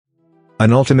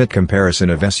An ultimate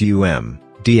comparison of SUM,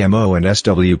 DMO and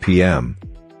SWPM.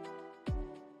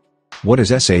 What is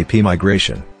SAP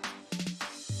Migration?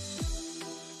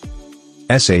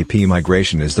 SAP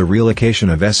Migration is the relocation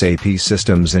of SAP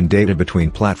systems and data between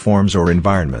platforms or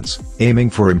environments, aiming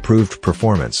for improved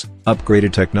performance,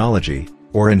 upgraded technology,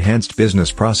 or enhanced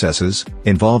business processes,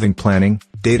 involving planning,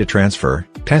 data transfer,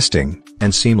 testing,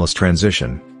 and seamless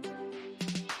transition.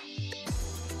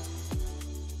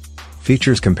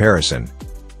 Features comparison.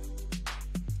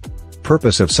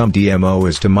 Purpose of SUM DMO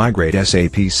is to migrate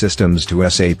SAP systems to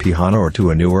SAP HANA or to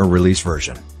a newer release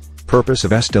version. Purpose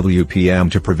of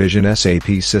SWPM to provision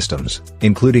SAP systems,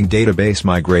 including database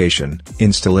migration,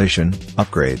 installation,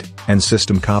 upgrade, and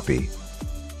system copy.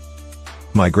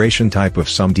 Migration type of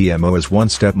SUM DMO is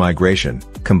one-step migration,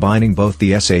 combining both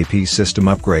the SAP system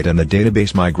upgrade and the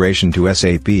database migration to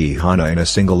SAP HANA in a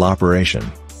single operation.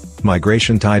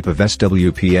 Migration type of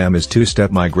SWPM is two-step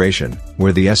migration,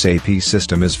 where the SAP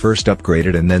system is first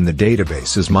upgraded and then the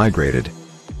database is migrated.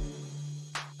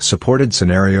 Supported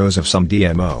scenarios of SUM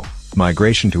DMO: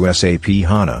 migration to SAP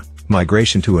HANA,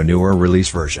 migration to a newer release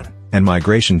version, and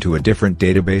migration to a different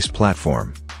database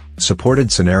platform.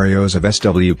 Supported scenarios of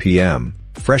SWPM: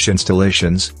 fresh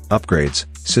installations, upgrades,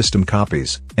 system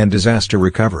copies, and disaster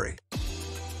recovery.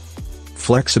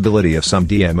 Flexibility of SUM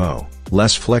DMO: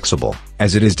 less flexible,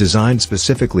 as it is designed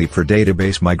specifically for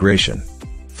database migration.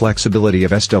 Flexibility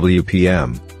of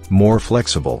SWPM: more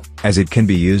flexible, as it can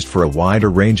be used for a wider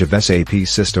range of SAP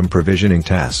system provisioning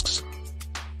tasks.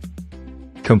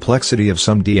 Complexity of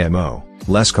SUM DMO: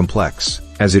 less complex,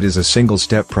 as it is a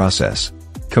single-step process.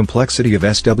 Complexity of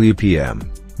SWPM: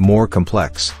 more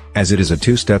complex, as it is a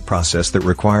two-step process that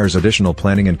requires additional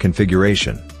planning and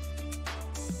configuration.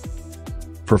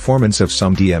 Performance of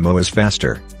SUM DMO is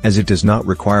faster, as it does not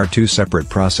require two separate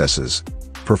processes.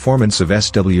 Performance of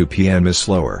SWPM is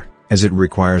slower, as it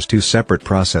requires two separate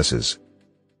processes.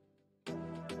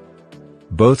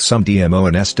 Both SUM DMO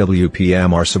and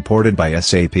SWPM are supported by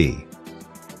SAP.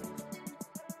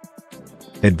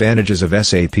 Advantages of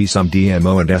SAP SUM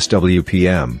DMO and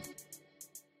SWPM.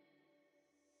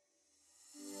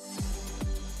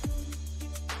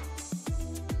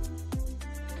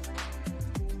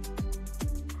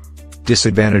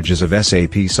 Disadvantages of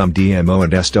SAP SUM DMO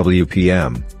and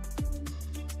SWPM.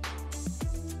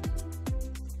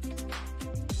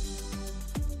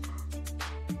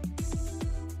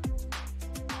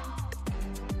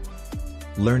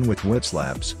 Learn with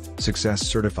Whizlabs, Success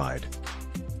Certified.